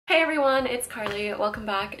Hey everyone, it's Carly. Welcome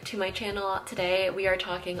back to my channel. Today we are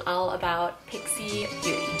talking all about Pixi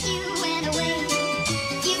Beauty. You went away.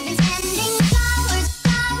 You've been sending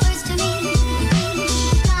flowers to me.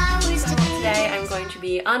 Today I'm going to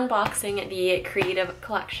be unboxing the creative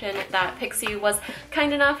collection that Pixi was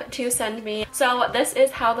kind enough to send me. So this is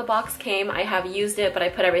how the box came. I have used it, but I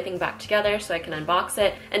put everything back together so I can unbox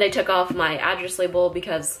it. And I took off my address label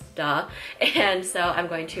because duh. And so I'm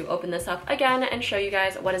going to open this up again and show you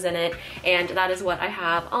guys what is in it. And that is what I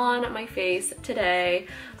have on my face today.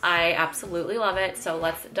 I absolutely love it. So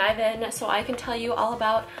let's dive in so I can tell you all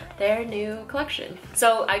about their new collection.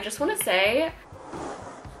 So I just want to say,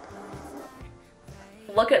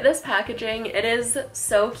 look at this packaging. It is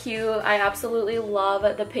so cute. I absolutely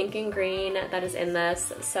love the pink and green that is in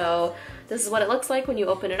this. So this is what it looks like when you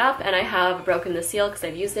open it up, and I have broken the seal because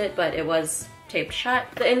I've used it, but it was taped shut.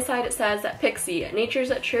 The inside it says, Pixi, nature's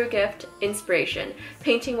true gift, inspiration.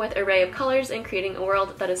 Painting with array of colors and creating a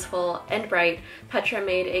world that is full and bright, Petra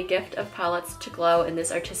made a gift of palettes to glow in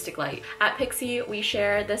this artistic light. At Pixi, we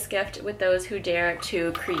share this gift with those who dare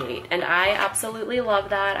to create. And I absolutely love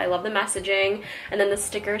that. I love the messaging. And then the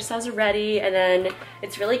sticker says ready, and then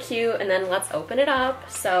it's really cute. And then let's open it up.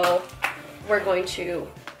 So we're going to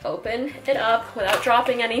open it up without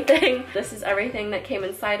dropping anything. This is everything that came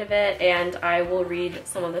inside of it, and I will read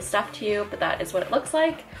some of the stuff to you, but that is what it looks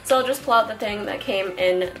like. So I'll just pull out the thing that came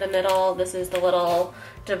in the middle. This is the little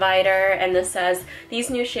divider, and this says, these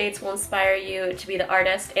new shades will inspire you to be the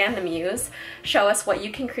artist and the muse. Show us what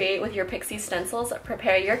you can create with your Pixi stencils.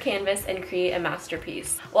 Prepare your canvas and create a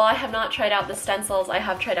masterpiece. While I have not tried out the stencils, I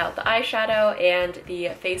have tried out the eyeshadow and the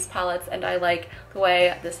face palettes, and I like the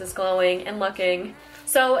way this is glowing and looking.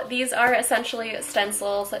 So these are essentially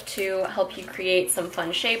stencils to help you create some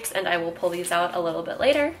fun shapes, and I will pull these out a little bit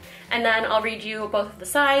later. And then I'll read you both of the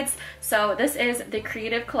sides. So this is the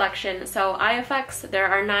creative collection. So eye effects, there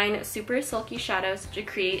are 9 super silky shadows to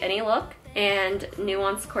create any look, and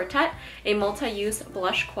Nuance Quartet, a multi-use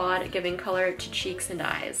blush quad giving color to cheeks and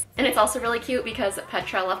eyes. And it's also really cute because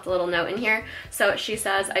Petra left a little note in here. So she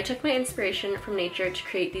says, I took my inspiration from nature to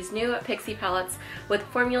create these new Pixi palettes with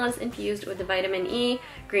formulas infused with the vitamin E,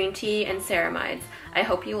 green tea, and ceramides. I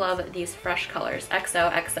hope you love these fresh colors.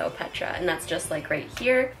 XOXO Petra. And that's just like right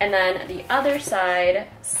here. And then the other side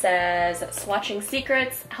says, swatching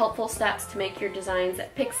secrets, helpful steps to make your designs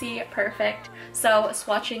Pixi perfect. So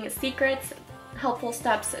swatching secrets, helpful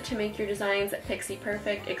steps to make your designs Pixi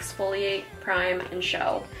perfect, exfoliate, prime, and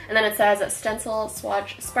show. And then it says, stencil,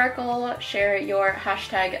 swatch, sparkle, share your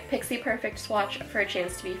hashtag Pixi perfect swatch for a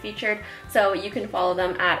chance to be featured. So you can follow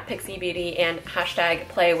them at Pixi Beauty and hashtag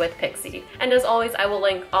play with Pixi. And as always, I will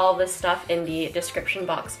link all of this stuff in the description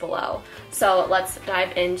box below. So let's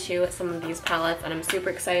dive into some of these palettes, and I'm super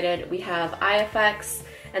excited. We have Eye Effects,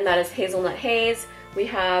 and that is Hazelnut Haze. We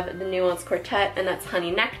have the Nuance Quartet, and that's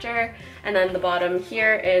Honey Nectar. And then the bottom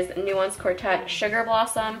here is Nuance Quartet Sugar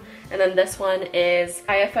Blossom. And then this one is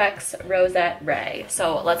IFX Rosette Ray.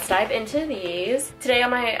 So let's dive into these. Today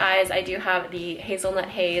on my eyes, I do have the Hazelnut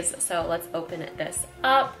Haze. So let's open this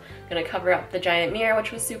up. I'm gonna cover up the giant mirror,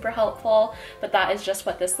 which was super helpful, but that is just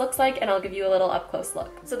what this looks like, and I'll give you a little up close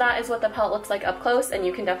look. So that is what the palette looks like up close, and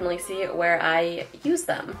you can definitely see where I use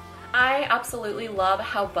them. I absolutely love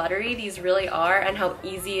how buttery these really are and how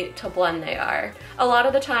easy to blend they are. A lot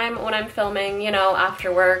of the time when I'm filming, you know,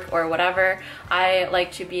 after work or whatever, I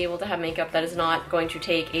like to be able to have makeup that is not going to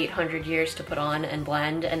take 800 years to put on and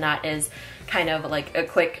blend, and that is kind of like a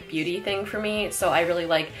quick beauty thing for me. So I really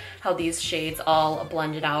like how these shades all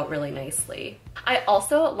blended out really nicely. I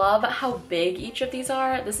also love how big each of these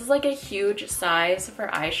are. This is like a huge size for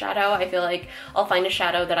eyeshadow. I feel like I'll find a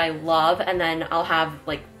shadow that I love, and then I'll have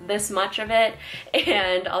like this much of it,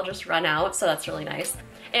 and I'll just run out, so that's really nice.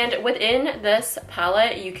 And within this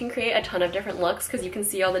palette, you can create a ton of different looks because you can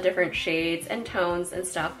see all the different shades and tones and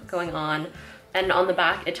stuff going on. And on the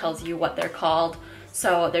back, it tells you what they're called.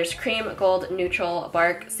 So there's cream, gold, neutral,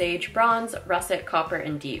 bark, sage, bronze, russet, copper,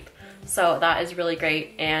 and deep. So that is really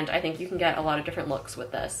great, and I think you can get a lot of different looks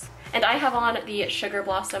with this. And I have on the Sugar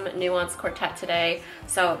Blossom Nuance Quartet today,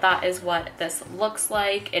 so that is what this looks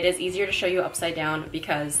like. It is easier to show you upside down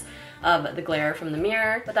because of the glare from the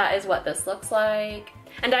mirror, but that is what this looks like.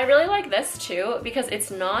 And I really like this too because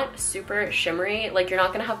it's not super shimmery. Like, you're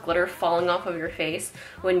not gonna have glitter falling off of your face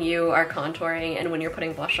when you are contouring and when you're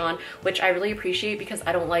putting blush on, which I really appreciate because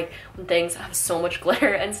I don't like when things have so much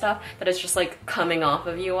glitter and stuff that it's just like coming off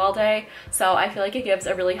of you all day. So I feel like it gives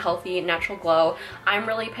a really healthy, natural glow. I'm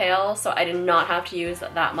really pale, so I did not have to use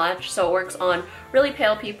that much. So it works on really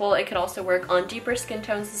pale people. It could also work on deeper skin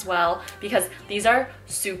tones as well because these are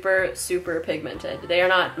super, super pigmented. They are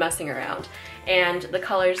not messing around. And the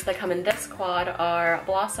colors that come in this quad are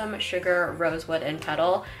Blossom, Sugar, Rosewood, and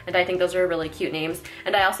Petal. And I think those are really cute names.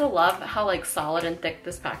 And I also love how like solid and thick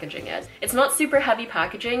this packaging is. It's not super heavy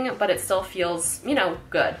packaging, but it still feels, you know,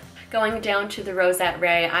 good. Going down to the Rosette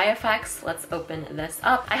Ray Eye Effects, let's open this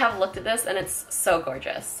up. I have looked at this and it's so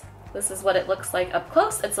gorgeous. This is what it looks like up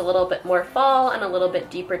close. It's a little bit more fall and a little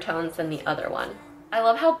bit deeper tones than the other one. I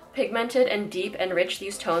love how pigmented and deep and rich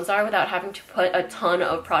these tones are without having to put a ton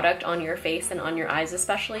of product on your face and on your eyes,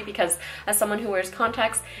 especially because as someone who wears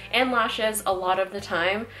contacts and lashes a lot of the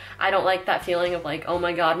time, I don't like that feeling of like, oh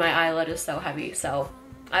my god, my eyelid is so heavy. So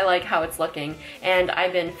I like how it's looking, and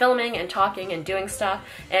I've been filming and talking and doing stuff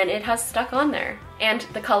and it has stuck on there. And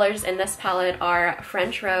the colors in this palette are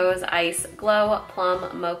French Rose, Ice, Glow,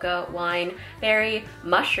 Plum, Mocha, Wine, Berry,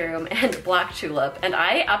 Mushroom, and Black Tulip. And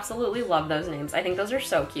I absolutely love those names. I think those are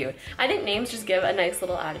so cute. I think names just give a nice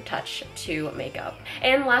little added touch to makeup.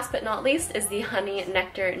 And last but not least is the Honey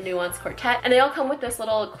Nectar Nuance Quartet. And they all come with this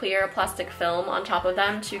little clear plastic film on top of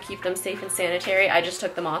them to keep them safe and sanitary. I just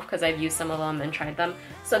took them off because I've used some of them and tried them.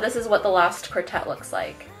 So this is what the last quartet looks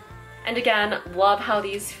like. And again, love how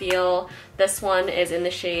these feel. This one is in the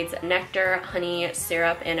shades Nectar, Honey,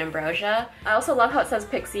 Syrup, and Ambrosia. I also love how it says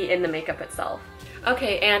Pixi in the makeup itself.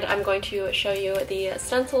 Okay, and I'm going to show you the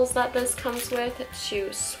stencils that this comes with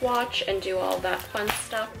to swatch and do all that fun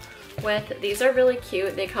stuff with. These are really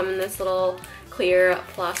cute. They come in this little clear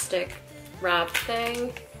plastic wrap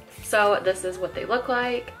thing. So this is what they look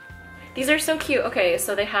like. These are so cute. Okay,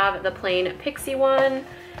 so they have the plain Pixi one,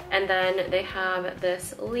 and then they have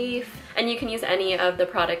this leaf, and you can use any of the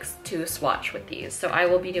products to swatch with these. So I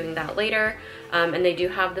will be doing that later. And they do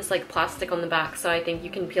have this like plastic on the back, so I think you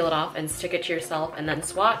can peel it off and stick it to yourself and then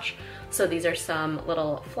swatch. So these are some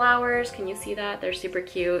little flowers. Can you see that? They're super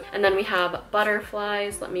cute. And then we have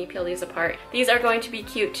butterflies. Let me peel these apart. These are going to be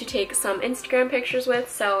cute to take some Instagram pictures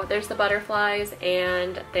with. So there's the butterflies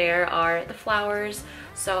and there are the flowers.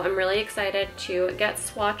 So I'm really excited to get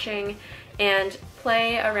swatching and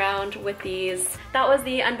play around with these. That was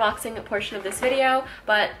the unboxing portion of this video,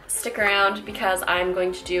 but stick around because I'm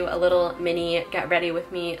going to do a little mini get ready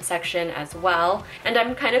with me section as well. And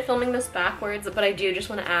I'm kind of filming this backwards, but I do just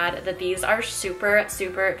want to add that these are super,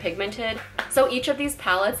 super pigmented. So each of these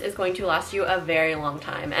palettes is going to last you a very long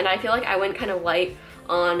time. And I feel like I went kind of light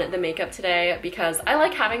on the makeup today because I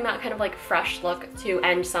like having that kind of like fresh look to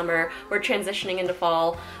end summer. We're transitioning into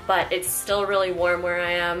fall, but it's still really warm where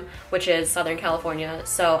I am, which is Southern California.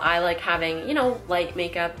 So I like having, you know, light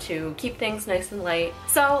makeup to keep things nice and light.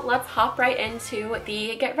 So let's hop right into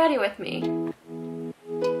the get ready with me.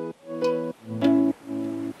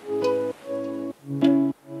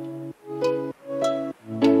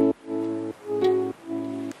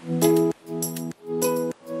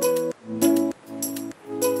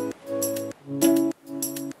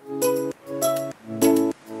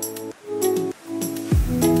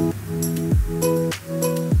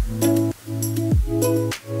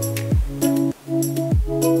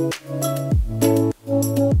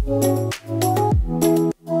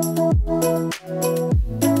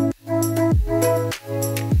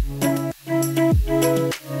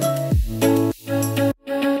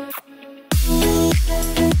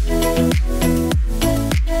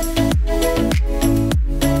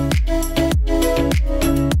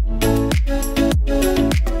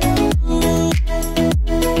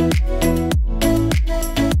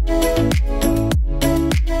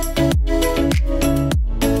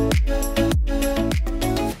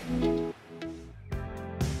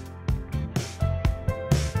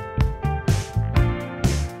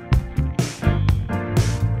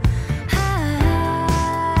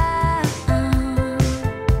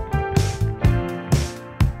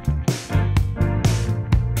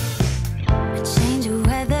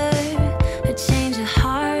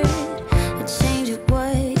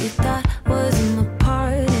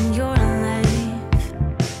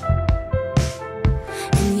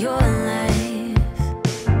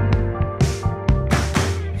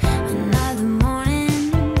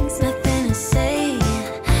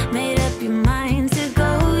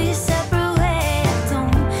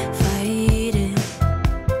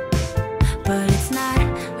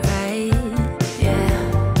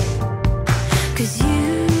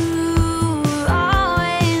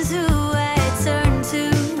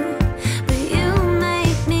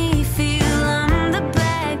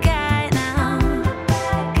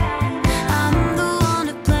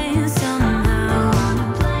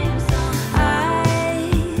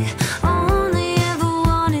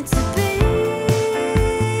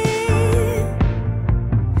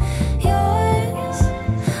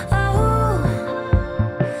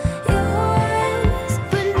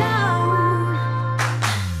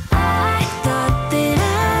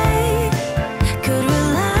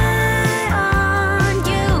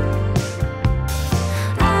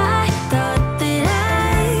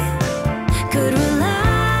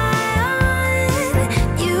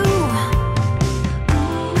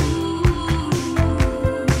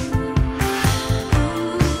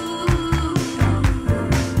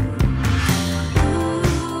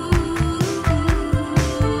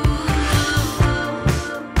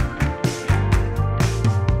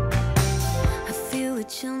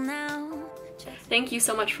 thank you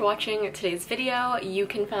so much for watching today's video. You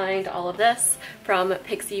can find all of this from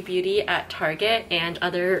Pixi Beauty at Target and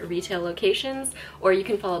other retail locations, or you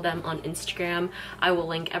can follow them on Instagram. I will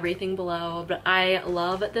link everything below, but I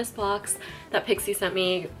love this box that Pixi sent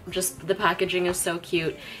me. Just the packaging is so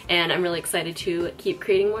cute, and I'm really excited to keep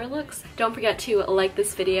creating more looks. Don't forget to like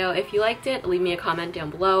this video if you liked it. Leave me a comment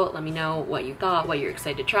down below. Let me know what you thought, what you're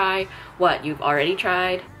excited to try, what you've already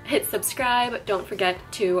tried. Hit subscribe. Don't forget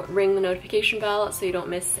to ring the notification bell so you don't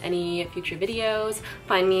miss any future videos.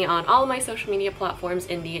 Find me on all of my social media platforms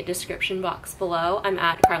in the description box below. I'm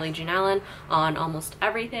at Carly Jean Allen on almost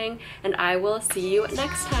everything, and I will see you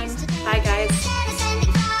next time. Bye guys.